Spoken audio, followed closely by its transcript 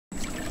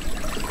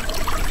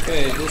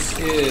Okay, this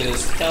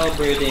is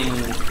calibrating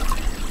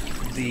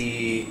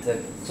the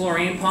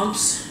chlorine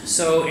pumps.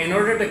 So in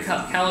order to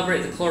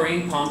calibrate the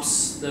chlorine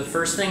pumps, the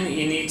first thing that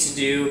you need to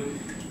do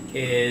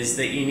is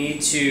that you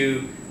need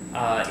to,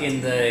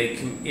 in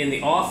the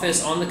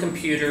office on the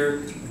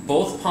computer,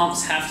 both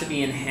pumps have to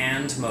be in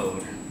hand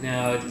mode.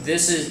 Now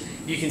this is,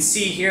 you can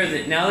see here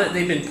that now that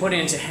they've been put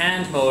into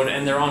hand mode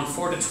and they're on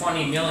 4 to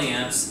 20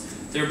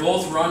 milliamps, they're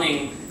both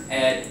running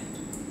at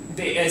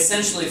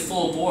essentially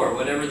full bore,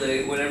 whatever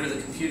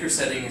the computer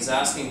setting is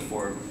asking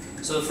for.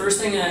 So the first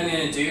thing that I'm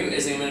going to do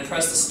is I'm going to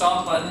press the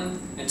stop button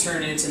and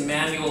turn it into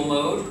manual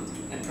mode,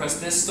 and press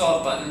this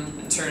stop button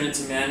and turn it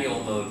into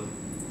manual mode.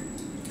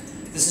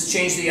 This has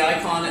changed the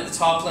icon at the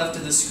top left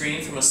of the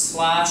screen from a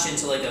slash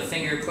into like a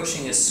finger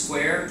pushing a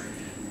square.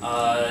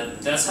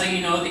 That's how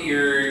you know that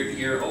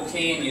you're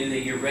okay and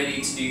that you're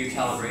ready to do your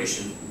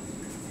calibration.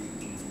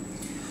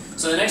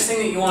 So the next thing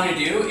that you want to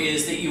do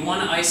is that you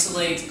want to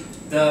isolate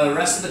the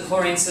rest of the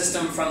chlorine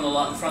system from the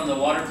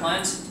water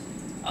plant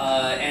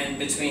and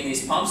between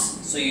these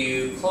pumps. So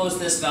you close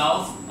this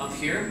valve up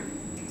here.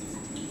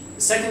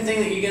 The second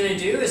thing that you're going to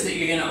do is that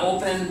you're going to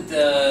open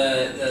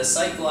the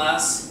sight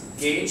glass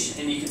gauge,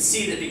 and you can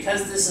see that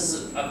because this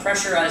is a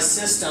pressurized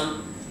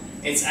system,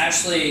 it's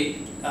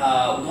actually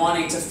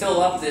wanting to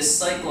fill up this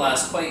sight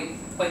glass quite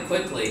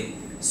quickly.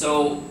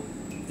 So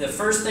the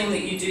first thing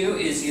that you do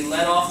is you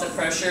let off the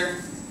pressure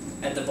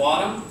at the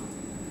bottom,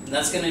 and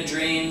that's going to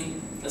drain.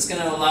 That's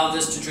going to allow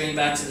this to drain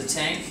back to the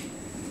tank,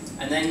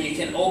 and then you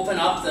can open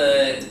up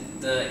the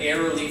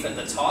air relief at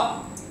the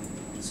top.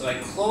 So I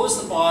close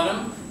the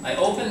bottom, I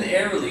open the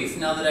air relief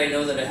now that I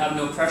know that I have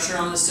no pressure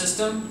on the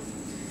system.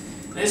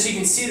 And as you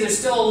can see, there's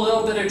still a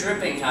little bit of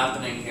dripping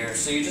happening here,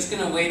 so you're just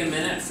going to wait a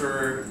minute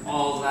for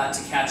all of that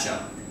to catch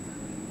up.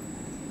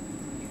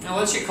 Now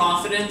once you're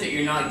confident that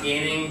you're not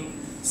gaining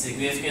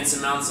significant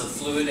amounts of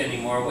fluid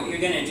anymore, what you're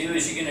going to do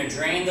is you're going to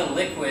drain the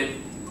liquid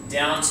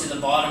down to the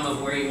bottom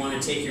of where you want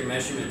to take your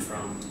measurement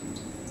from.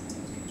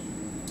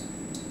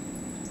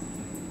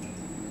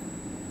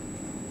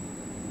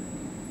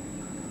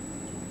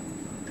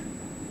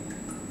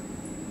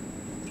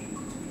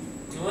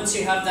 And once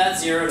you have that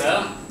zeroed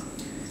out,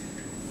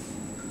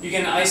 you're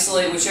going to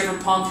isolate whichever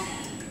pump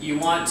you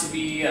want to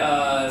be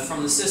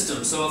from the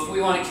system. So if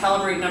we want to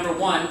calibrate number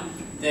 1,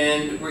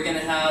 then we're going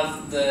to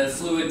have the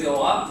fluid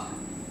go up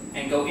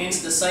and go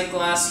into the sight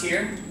glass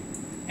here.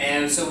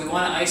 And so we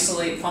want to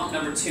isolate pump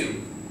number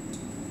 2.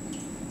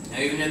 Now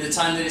even in the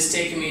time that it's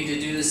taken me to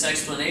do this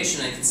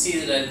explanation, I can see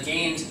that I've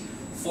gained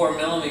 4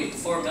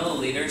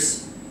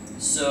 milliliters.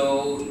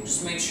 So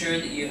just make sure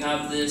that you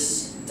have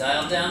this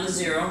dialed down to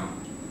 0.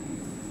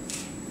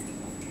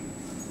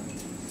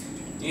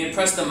 You're going to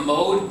press the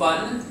mode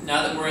button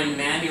now that we're in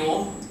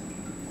manual.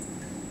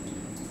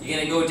 You're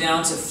going to go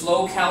down to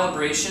flow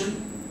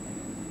calibration.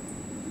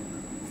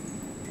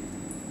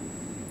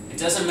 It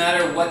doesn't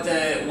matter what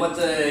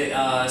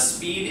the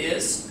speed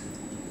is.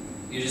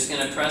 You're just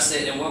going to press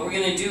it, and what we're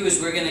going to do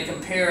is we're going to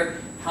compare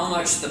how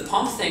much the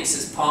pump thinks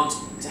is pumped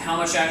to how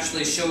much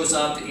actually shows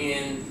up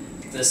in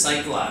the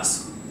sight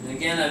glass. And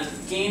again,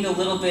 I've gained a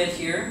little bit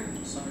here,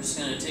 so I'm just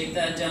going to take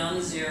that down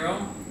to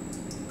 0.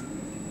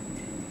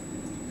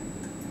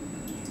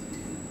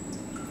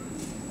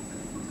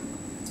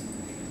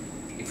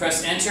 You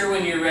press enter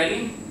when you're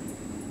ready,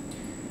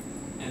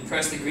 and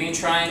press the green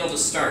triangle to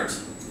start.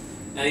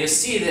 Now you'll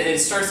see that it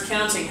starts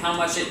counting how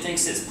much it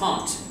thinks it's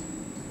pumped.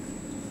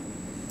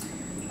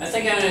 I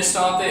think I'm going to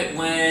stop it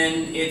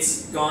when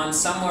it's gone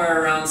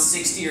somewhere around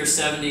 60 or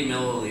 70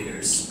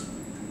 milliliters.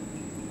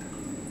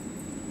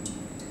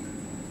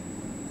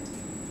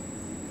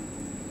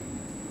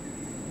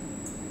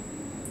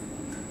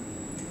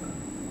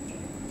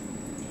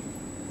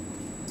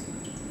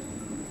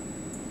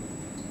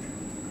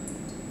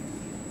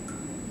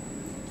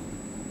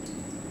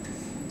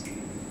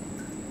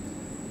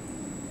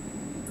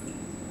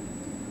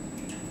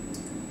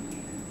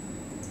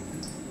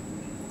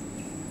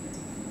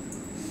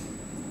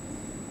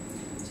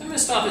 I'm going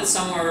to stop it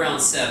somewhere around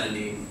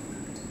 70.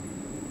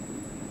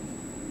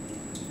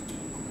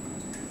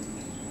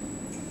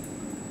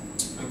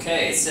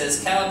 Okay, it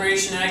says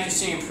calibration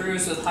accuracy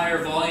improves with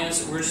higher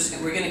volumes.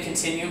 We're going to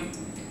continue.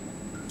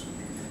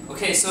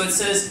 Okay, so it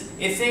says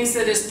it thinks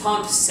that it's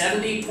pumped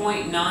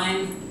 70.9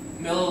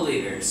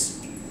 milliliters.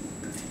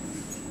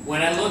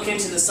 When I look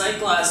into the sight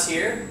glass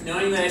here,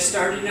 knowing that I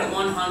started at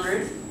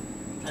 100,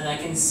 and I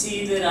can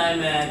see that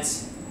I'm at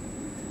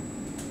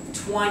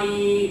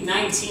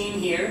 19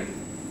 here,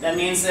 that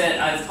means that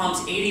I've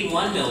pumped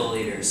 81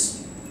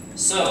 milliliters.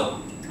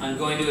 So I'm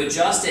going to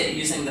adjust it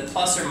using the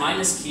plus or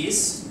minus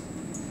keys.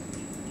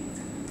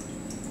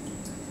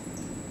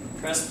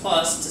 Press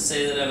plus to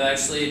say that I've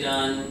actually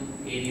done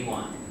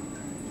 81.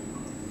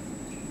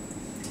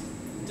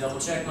 Double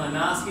check my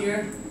math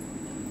here.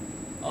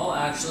 Oh,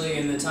 actually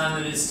in the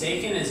time that it's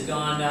taken has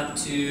gone up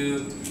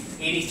to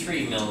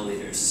 83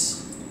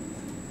 milliliters.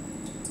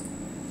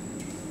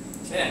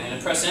 Okay, I'm going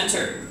to press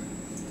enter.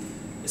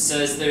 It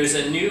says there's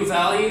a new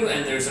value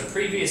and there's a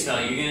previous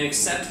value. You're going to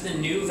accept the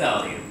new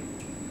value.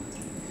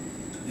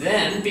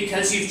 Then,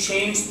 because you've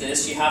changed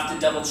this, you have to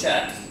double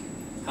check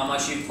how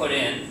much you put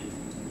in.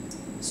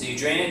 So you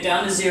drain it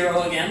down to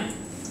 0 again.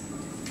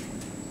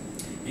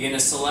 You're going to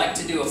select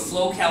to do a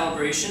flow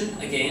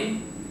calibration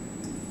again.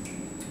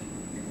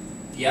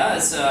 Yeah,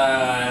 it's,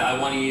 I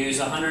want to use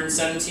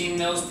 117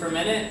 mils per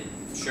minute.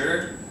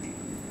 Sure.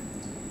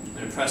 I'm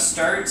going to press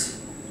start.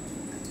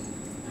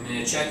 I'm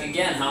going to check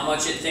again how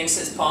much it thinks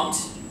it's pumped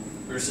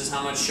versus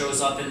how much shows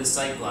up in the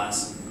sight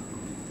glass.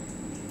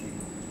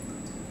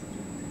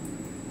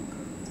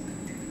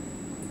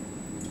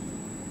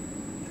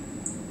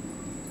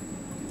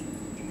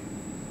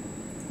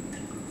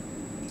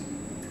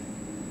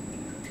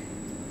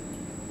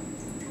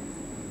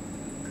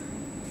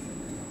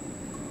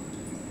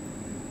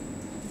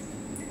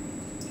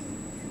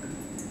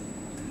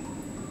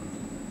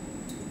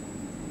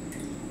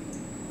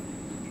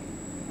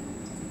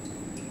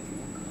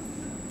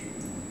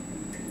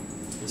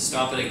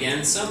 Stop it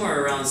again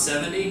somewhere around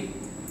 70.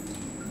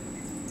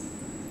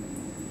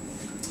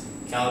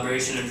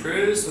 Calibration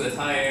improves with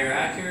higher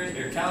accuracy,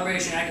 or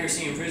calibration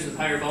accuracy improves with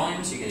higher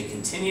volumes. You're going to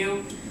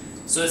continue.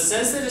 So it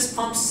says that it's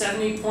pumped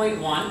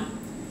 70.1,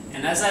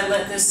 and as I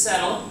let this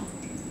settle,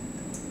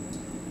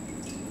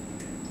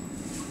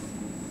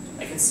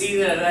 I can see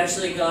that I've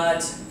actually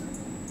got,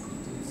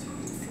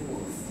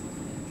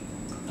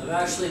 I've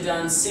actually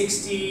done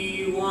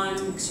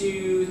 61,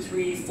 2,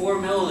 3, 4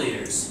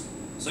 milliliters.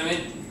 So I'm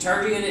going to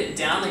target it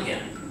down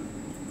again.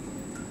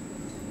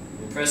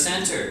 Press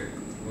enter.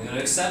 I'm going to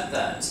accept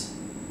that.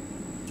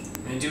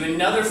 I'm going to do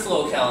another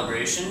flow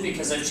calibration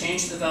because I've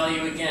changed the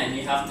value again.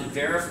 You have to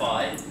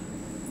verify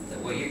that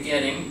what you're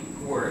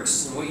getting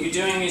works. And what you're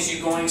doing is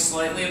you're going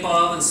slightly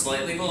above and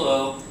slightly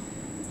below,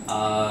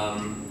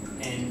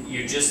 and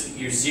you're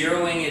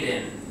zeroing it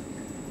in.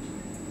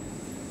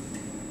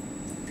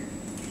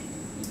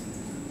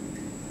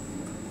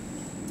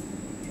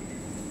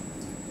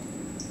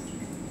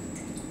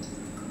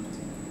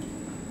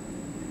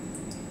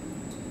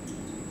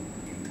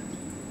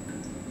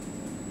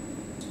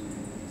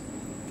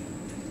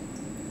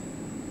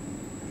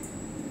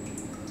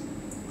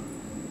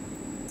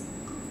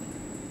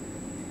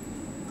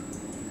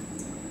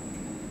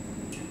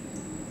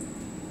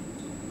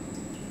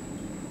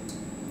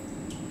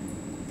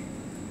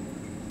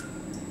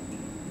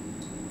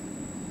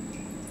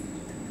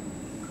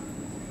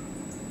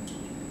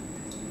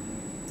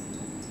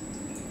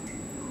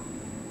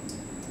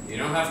 You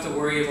don't have to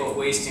worry about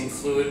wasting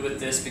fluid with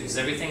this because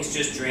everything's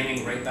just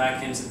draining right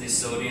back into the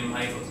sodium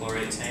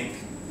hypochlorite tank.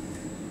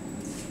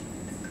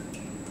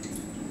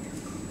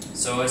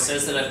 So it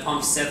says that I've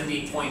pumped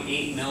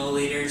 70.8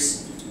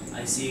 milliliters.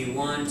 I see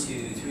 1,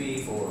 2, 3,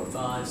 4,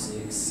 5,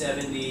 6,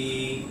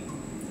 70.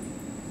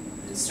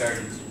 It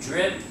started to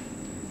drip.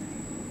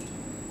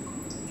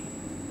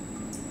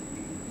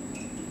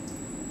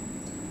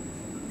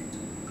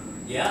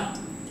 Yeah,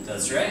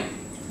 that's right.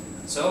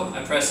 So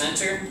I press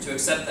enter to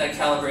accept that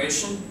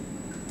calibration,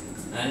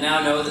 and I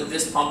now know that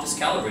this pump is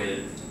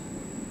calibrated.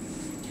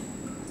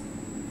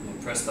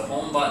 I press the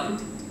home button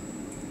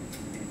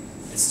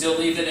and still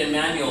leave it in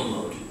manual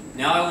mode.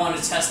 Now I want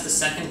to test the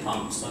second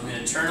pump, so I'm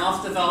going to turn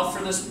off the valve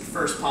for this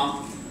first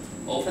pump,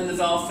 open the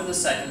valve for the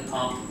second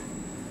pump,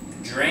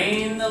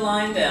 drain the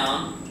line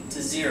down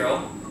to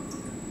 0,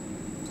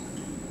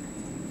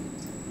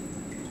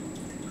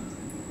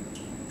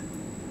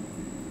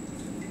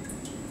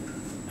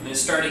 I'm going to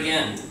start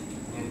again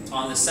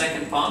on the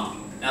second pump.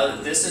 Now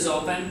that this is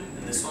open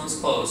and this one's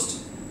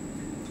closed,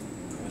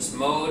 press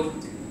mode,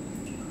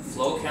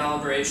 flow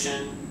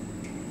calibration,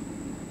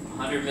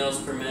 100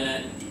 mils per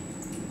minute,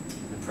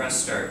 and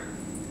press start.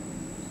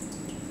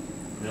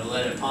 I'm going to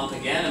let it pump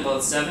again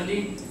about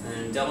 70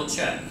 and double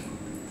check.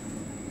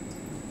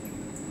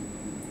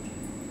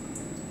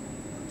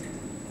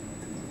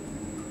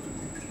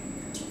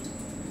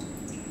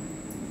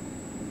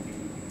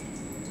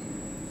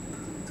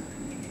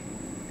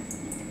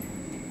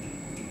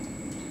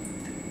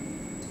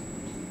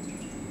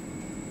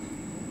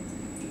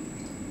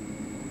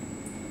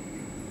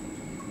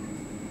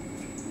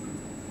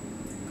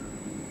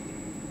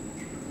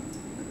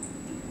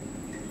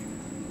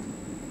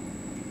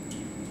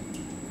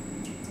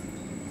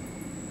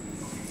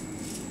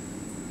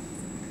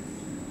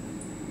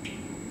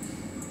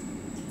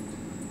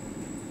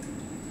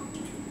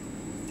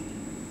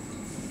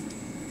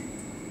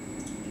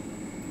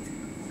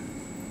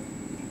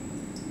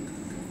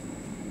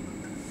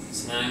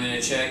 So now I'm going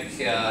to check,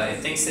 it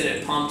thinks that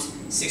it pumped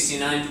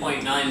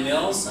 69.9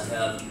 mils. I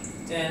have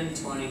 10,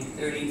 20,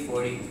 30,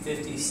 40,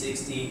 50,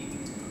 60,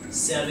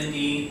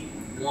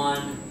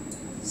 71,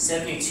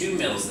 72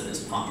 mils that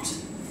is pumped.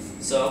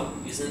 So,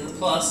 using the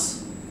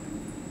plus,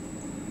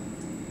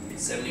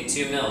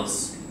 72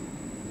 mils.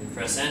 I'm going to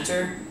press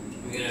enter.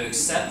 I'm going to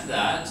accept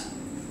that.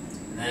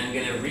 And then I'm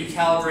going to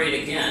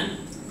recalibrate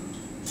again.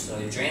 So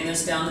I drain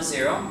this down to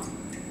 0.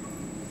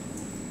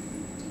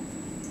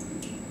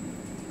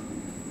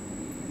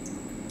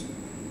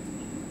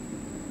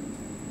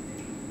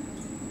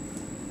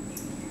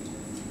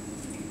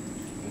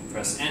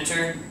 Press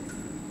enter,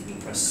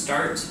 and press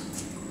start.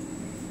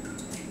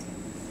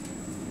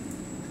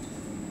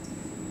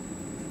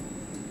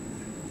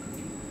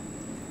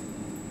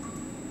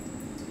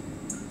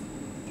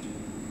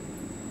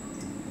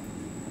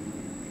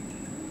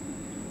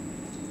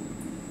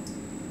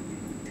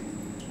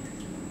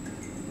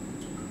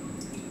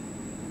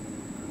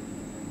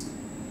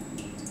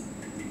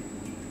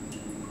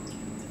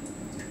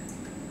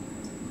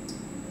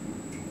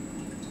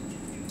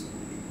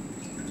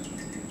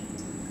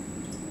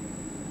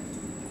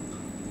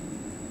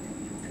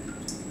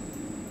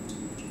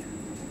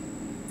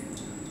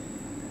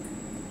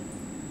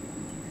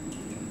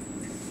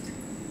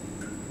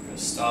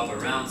 Stop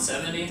around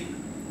 70.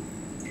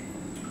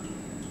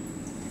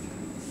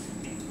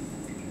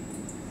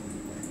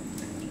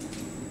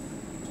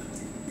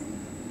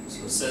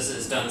 So it says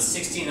it's done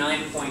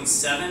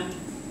 69.7. And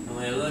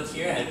when I look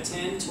here, I have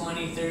 10,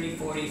 20, 30,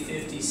 40,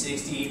 50,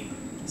 60,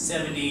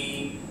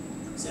 70,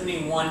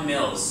 71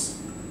 mils.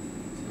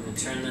 I'm going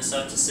to turn this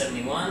up to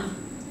 71.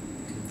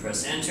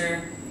 Press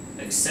enter,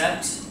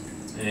 accept,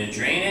 and then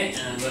drain it,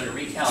 and I'm going to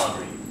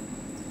recalibrate.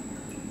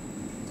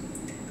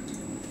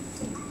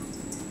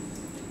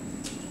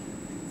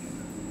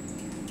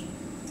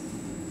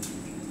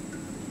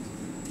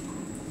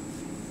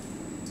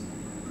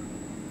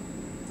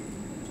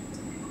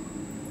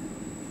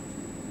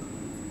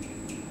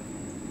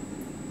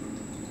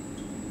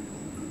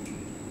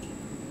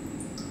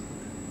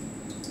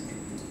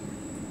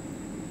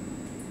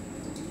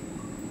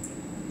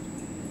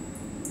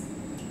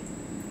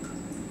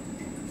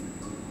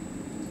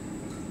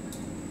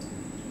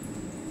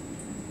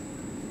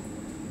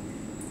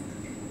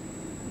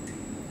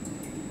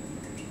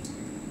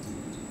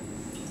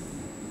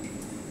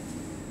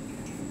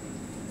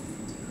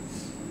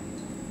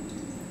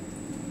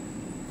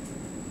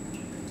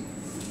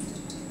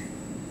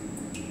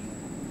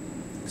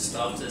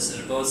 Stop this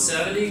at about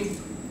 70.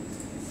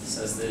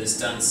 Says that it's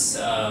done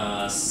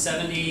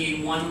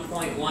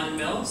 71.1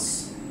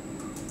 mils.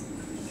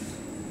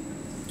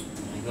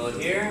 I go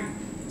here,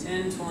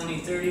 10, 20,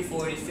 30,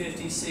 40,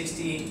 50,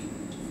 60,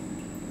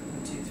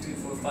 1, 2, 3,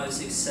 4, 5,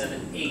 6,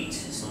 7, 8.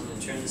 So I'm going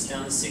to turn this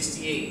down to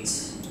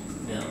 68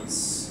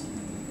 mils.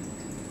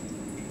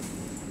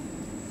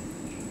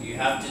 You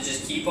have to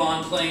just keep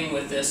on playing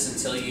with this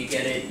until you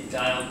get it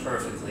dialed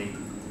perfectly.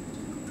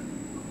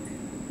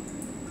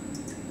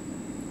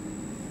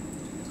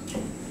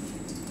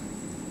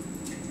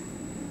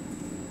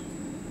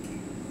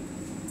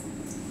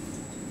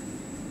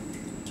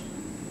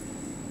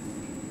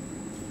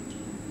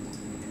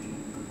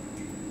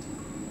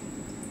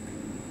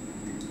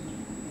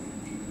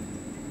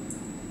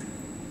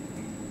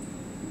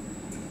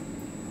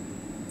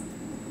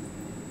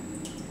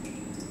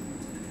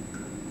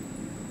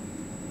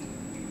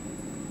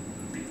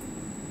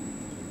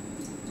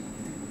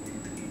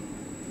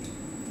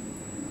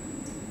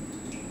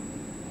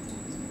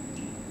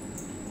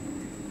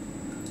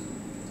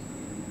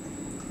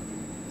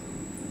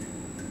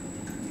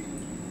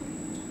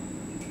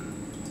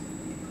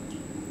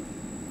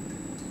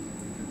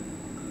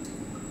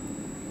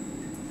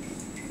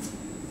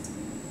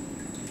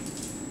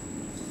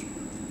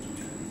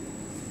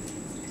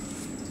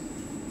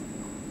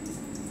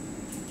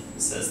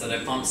 It says that I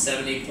pumped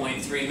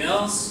 70.3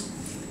 mils.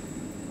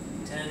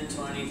 10,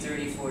 20,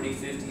 30, 40,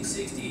 50,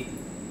 60,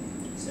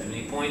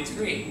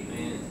 70.3.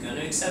 I'm going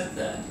to accept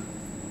that.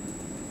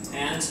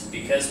 And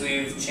because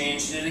we've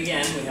changed it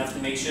again, we have to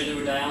make sure that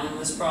we're dialing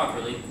this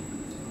properly.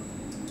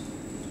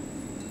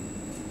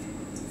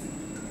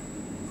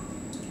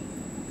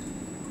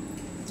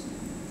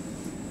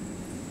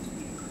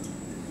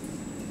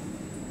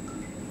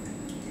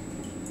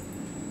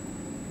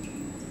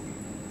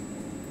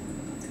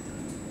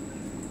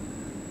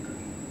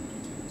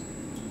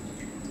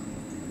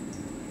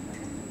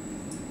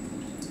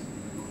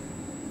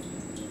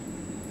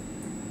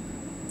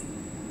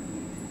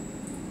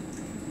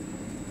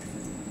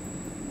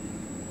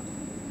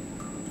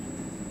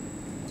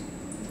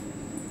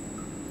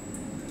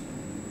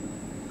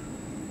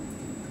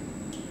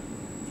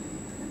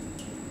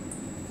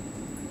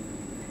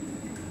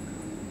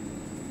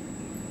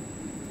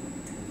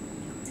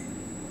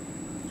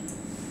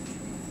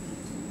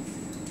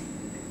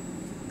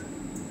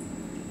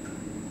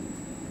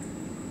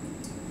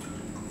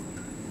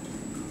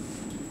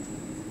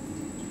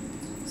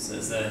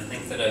 Says that I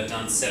think that I've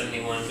done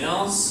 71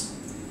 mils.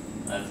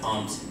 I've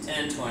pumped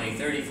 10, 20,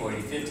 30,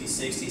 40, 50,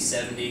 60,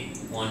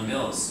 71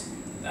 mils.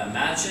 That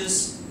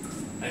matches.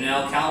 I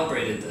now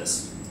calibrated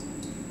this.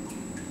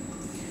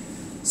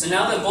 So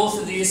now that both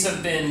of these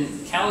have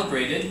been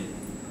calibrated,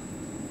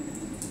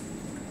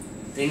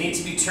 they need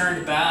to be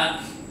turned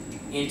back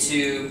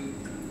into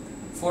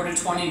 4 to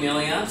 20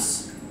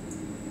 milliamps.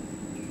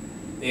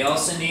 They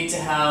also need to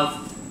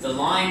have the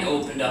line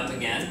opened up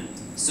again.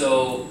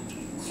 So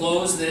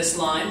close this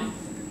line.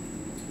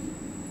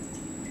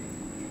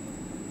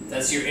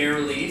 That's your air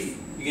relief.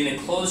 You're going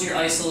to close your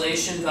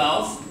isolation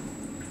valve.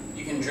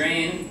 You can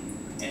drain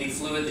any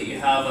fluid that you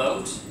have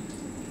out.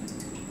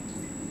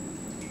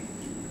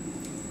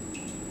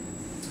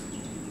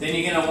 Then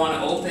you're going to want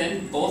to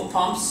open both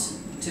pumps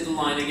to the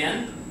line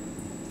again.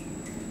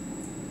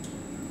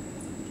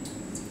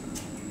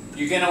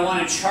 You're going to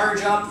want to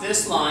charge up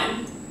this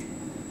line,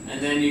 and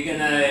then you're going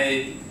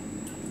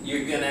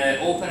to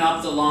open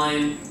up the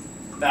line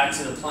back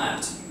to the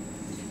plant.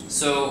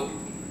 So,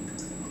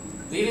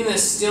 leaving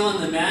this still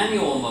in the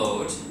manual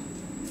mode,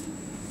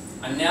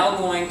 I'm now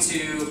going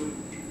to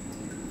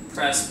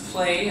press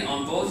play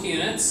on both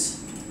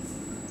units,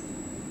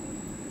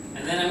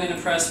 and then I'm going to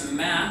press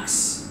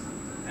max,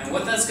 and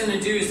what that's going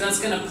to do is that's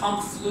going to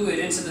pump fluid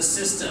into the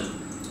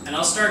system, and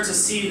I'll start to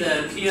see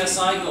the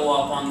PSI go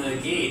up on the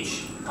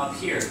gauge up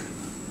here.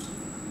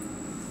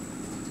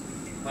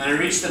 When I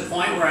reach the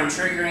point where I'm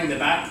triggering the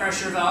back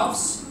pressure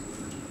valves,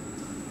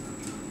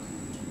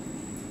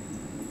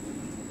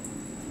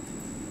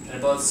 at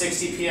about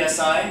 60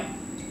 psi,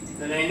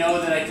 then I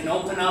know that I can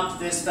open up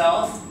this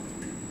valve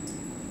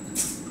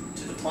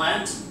to the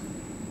plant.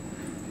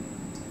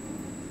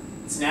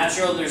 It's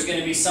natural, there's going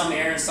to be some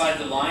air inside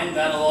the line,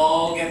 that'll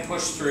all get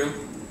pushed through.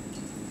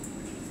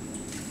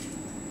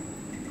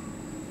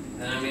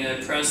 Then I'm going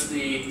to press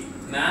the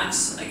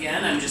max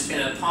again. I'm just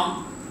going to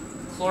pump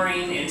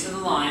chlorine into the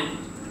line.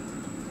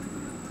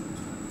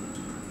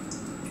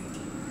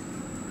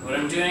 What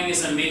I'm doing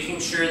is I'm making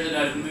sure that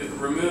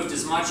I've removed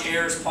as much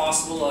air as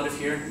possible out of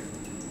here.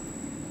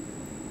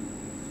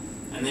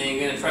 And then you're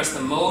going to press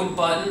the mode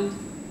button.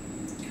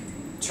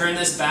 Turn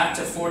this back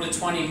to 4 to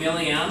 20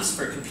 milliamps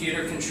for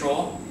computer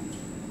control.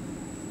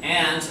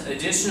 And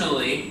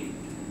additionally,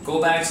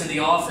 go back to the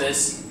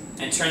office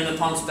and turn the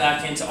pumps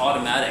back into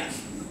automatic.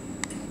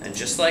 And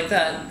just like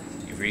that,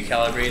 you've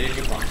recalibrated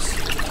your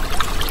pumps.